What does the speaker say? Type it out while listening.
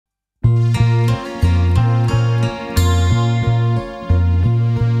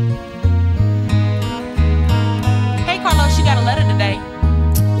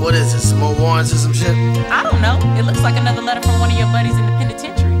warrants or some shit? I don't know. It looks like another letter from one of your buddies in the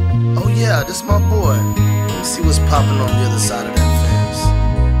penitentiary. Oh yeah, this my boy. Let me see what's popping on the other side of that fence.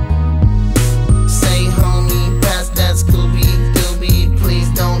 Say homie, pass that Scooby Dooby, please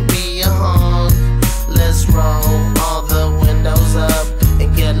don't be a hog. Let's roll all the windows up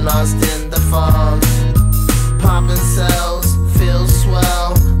and get lost in the fog. Poppin' cells, feel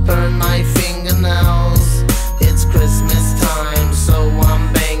swell, burn my fingernails. It's Christmas time, so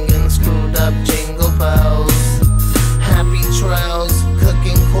I'm banging screwed up jingle bells. Happy trails,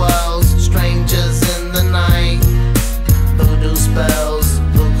 cooking quells, strangers in the night. Voodoo spells,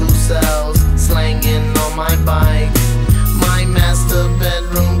 buku cells, slanging on my bike. My master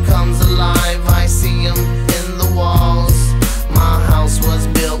bedroom comes alive, I see him in the walls. My house was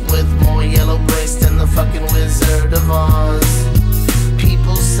built with more yellow bricks than the fucking Wizard of Oz.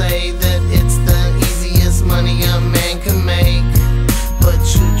 People say that it's the easiest money a man can make, but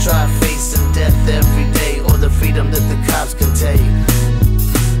you try facing death every day, or the freedom that the cops can take.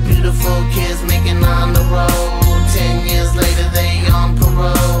 Beautiful kids making on the road, 10 years later they on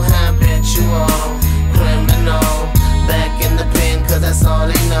parole. Habitual criminal, back in the pen cause that's all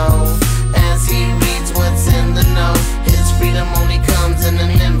they know. As he reads what's in the note, his freedom only comes in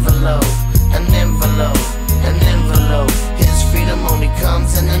an envelope. An envelope, an envelope. His freedom only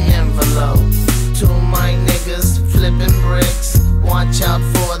comes in an envelope. To my niggas flipping bricks, watch out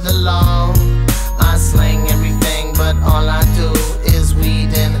for the law. I slang everything, but all I do is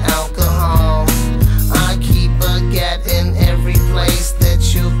weed and alcohol. I keep a gat in every place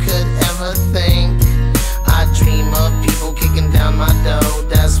that you could ever think. I dream of people kicking down my door,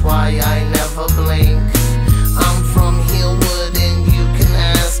 that's why I never blink. I'm from Hillwood and you can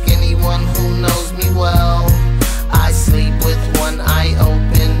ask anyone who knows me well. I sleep with one eye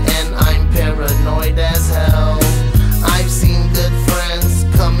open and I'm paranoid as hell. I've seen good friends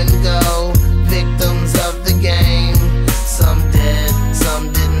come and go, victims of the game. Some dead,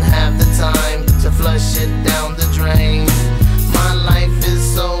 some didn't have the time to flush it down the drain. My life is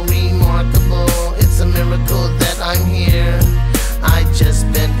so remarkable, it's a miracle that I'm here. I just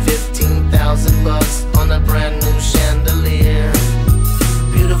spent 15,000 bucks on a brand new chandelier.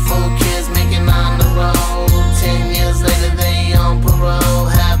 Beautiful kids making on the road, 10 years later they on parole.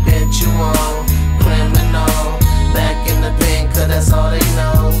 Habitual criminal, back in the pen cause that's all they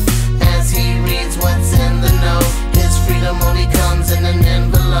know. As he reads what's in the note, his freedom only comes in an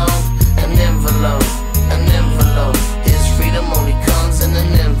envelope. An envelope, an envelope. His freedom only comes in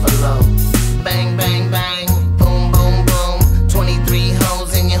an envelope. Bang, bang, bang, boom, boom, boom. 23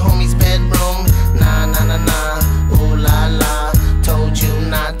 hoes in your homie's bedroom. Nah, nah, nah, nah, ooh la la. Told you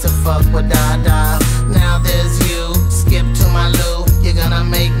not to fuck with Dada. Now there's you, skip to my loo. You're gonna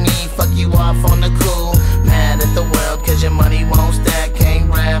make me fuck you off on the cool. Mad at the world cause your money won't stack. Can't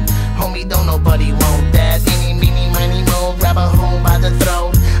rap, homie, don't nobody want that. Any, meeny, miny, mo, grab a hoe by the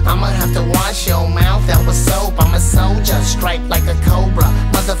throat. I'ma have to wash your mouth out with soap. I'm a soldier, striped like a cobra.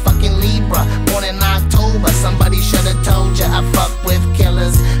 Motherfucking Libra, born in October. Somebody should've told ya I fuck with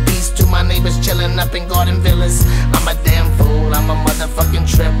killers. Peace to my neighbors chillin' up in garden villas. I'm a damn fool, I'm a motherfucking